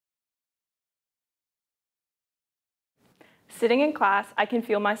Sitting in class, I can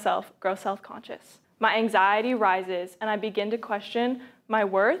feel myself grow self-conscious. My anxiety rises, and I begin to question my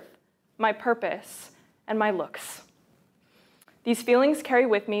worth, my purpose, and my looks. These feelings carry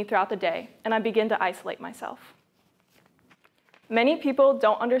with me throughout the day, and I begin to isolate myself. Many people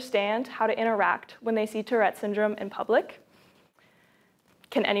don't understand how to interact when they see Tourette syndrome in public.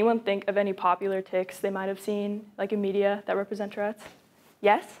 Can anyone think of any popular tics they might have seen, like in media, that represent Tourette's?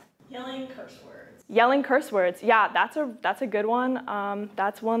 Yes? Yelling curse words. Yelling curse words. Yeah, that's a good one.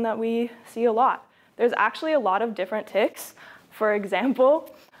 That's one that we see a lot. There's actually a lot of different tics. For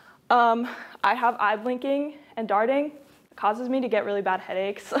example, I have eye blinking and darting. It causes me to get really bad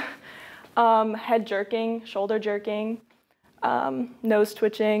headaches. Head jerking, shoulder jerking, nose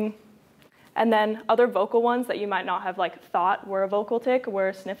twitching. And then other vocal ones that you might not have thought were a vocal tic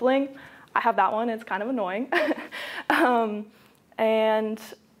were sniffling. I have that one, it's kind of annoying. And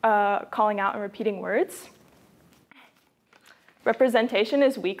calling out and repeating words. Representation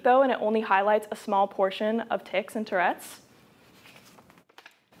is weak though, and it only highlights a small portion of tics and Tourette's.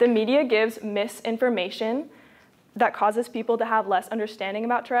 The media gives misinformation that causes people to have less understanding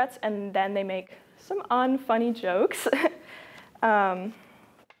about Tourette's, and then they make some unfunny jokes.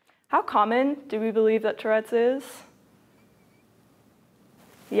 How common do we believe that Tourette's is?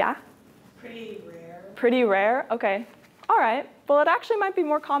 Yeah? Pretty rare. Pretty rare? Okay. All right. Well, it actually might be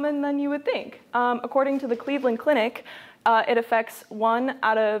more common than you would think. According to the Cleveland Clinic, it affects 1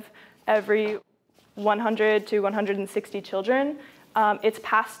 out of every 100 to 160 children. It's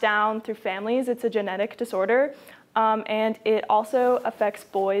passed down through families. It's a genetic disorder. And it also affects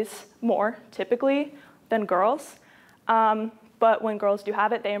boys more, typically, than girls. But when girls do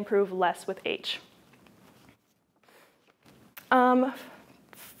have it, they improve less with age.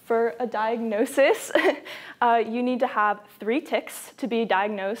 For a diagnosis, you need to have 3 tics to be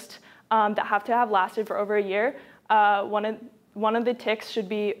diagnosed that have to have lasted for over a year. One of the tics should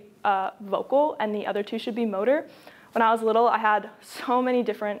be vocal, and the other 2 should be motor. When I was little, I had so many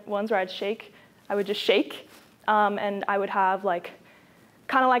different ones where I would just shake, and I would have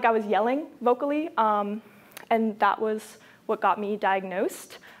kind of like I was yelling vocally, and that was what got me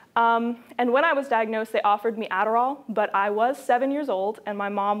diagnosed. And when I was diagnosed, they offered me Adderall, but I was 7 years old, and my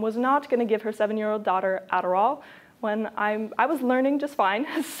mom was not going to give her 7-year-old daughter Adderall when I was learning just fine,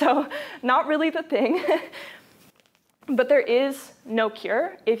 so not really the thing. But there is no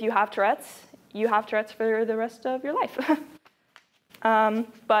cure. If you have Tourette's, you have Tourette's for the rest of your life.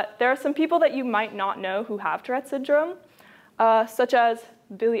 But there are some people that you might not know who have Tourette syndrome, such as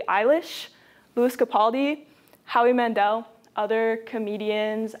Billie Eilish, Louis Capaldi, Howie Mandel, other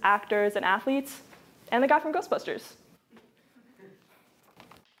comedians, actors, and athletes, and the guy from Ghostbusters.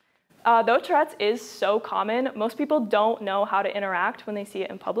 Though Tourette's is so common, most people don't know how to interact when they see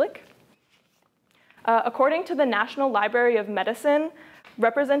it in public. According to the National Library of Medicine,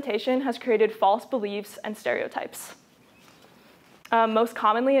 representation has created false beliefs and stereotypes. Most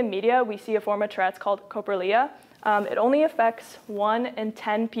commonly in media, we see a form of Tourette's called coprolalia. It only affects 1 in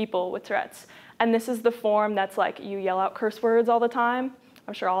 10 people with Tourette's. And this is the form that's you yell out curse words all the time.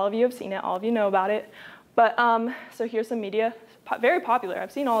 I'm sure all of you have seen it, all of you know about it. But so here's some media, very popular.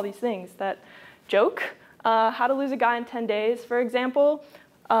 I've seen all these things that joke. How to lose a guy in 10 days, for example.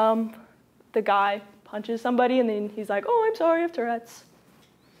 The guy punches somebody and then he's like, oh, I'm sorry, I have Tourette's.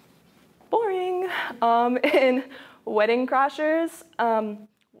 Boring. In Wedding Crashers,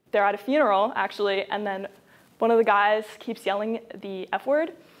 they're at a funeral, actually, and then one of the guys keeps yelling the F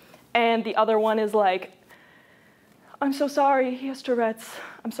word. And the other one is like, I'm so sorry, he has Tourette's,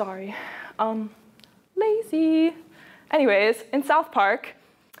 I'm sorry. Lazy. Anyways, in South Park,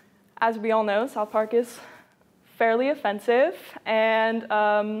 as we all know, South Park is fairly offensive and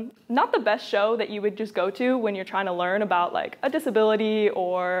not the best show that you would just go to when you're trying to learn about a disability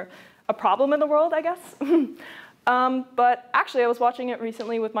or a problem in the world, I guess. But actually, I was watching it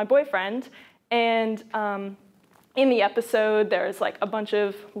recently with my boyfriend, and in the episode, there's a bunch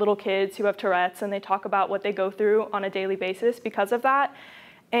of little kids who have Tourette's, and they talk about what they go through on a daily basis because of that.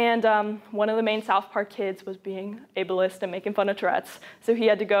 And one of the main South Park kids was being ableist and making fun of Tourette's. So he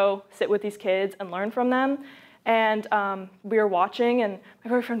had to go sit with these kids and learn from them. And we were watching, and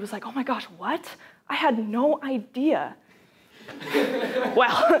my boyfriend was like, oh my gosh, what? I had no idea.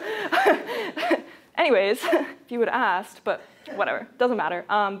 Well, anyways, if you would have asked, but whatever, doesn't matter.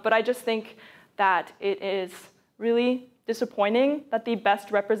 But I just think that it is really disappointing that the best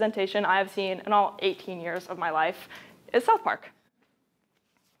representation I have seen in all 18 years of my life is South Park.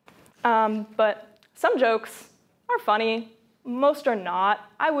 But some jokes are funny, most are not.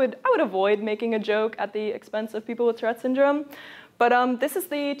 I would avoid making a joke at the expense of people with Tourette syndrome. But this is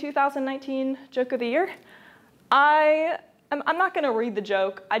the 2019 Joke of the Year. I I'm not gonna read the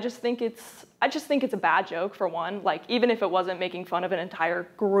joke. I just think it's a bad joke, for one. Like, even if it wasn't making fun of an entire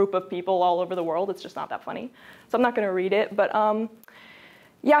group of people all over the world, it's just not that funny. So I'm not gonna read it, but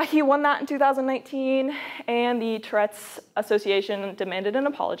yeah, he won that in 2019, and the Tourette's Association demanded an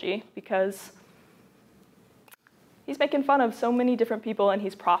apology because he's making fun of so many different people and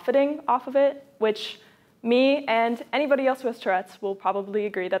he's profiting off of it, which me and anybody else who has Tourette's will probably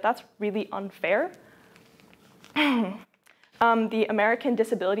agree that that's really unfair. The American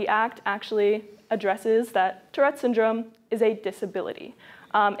Disability Act actually addresses that Tourette syndrome is a disability.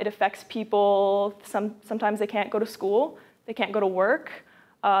 It affects people, sometimes they can't go to school, they can't go to work,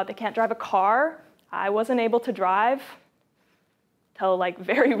 they can't drive a car. I wasn't able to drive till like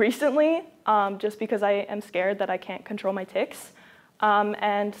very recently, just because I am scared that I can't control my tics.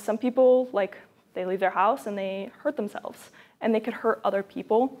 And some people, like, they leave their house and they hurt themselves, and they could hurt other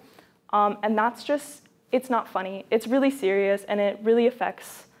people. And that's just, it's not funny. It's really serious, and it really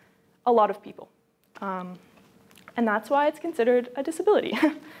affects a lot of people. And that's why it's considered a disability.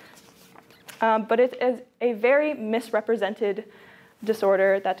 But it is a very misrepresented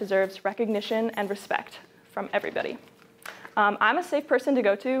disorder that deserves recognition and respect from everybody. I'm a safe person to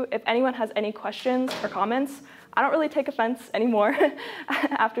go to. If anyone has any questions or comments, I don't really take offense anymore.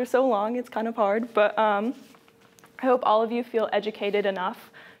 After so long, it's kind of hard. But I hope all of you feel educated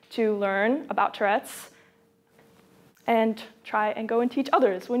enough to learn about Tourette's and try and go and teach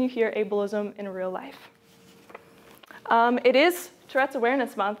others when you hear ableism in real life. It is Tourette's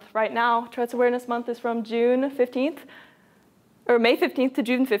Awareness Month right now. Tourette's Awareness Month is from June 15th, or May 15th to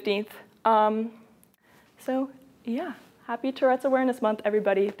June 15th. So yeah, happy Tourette's Awareness Month,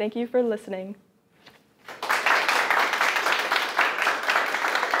 everybody. Thank you for listening.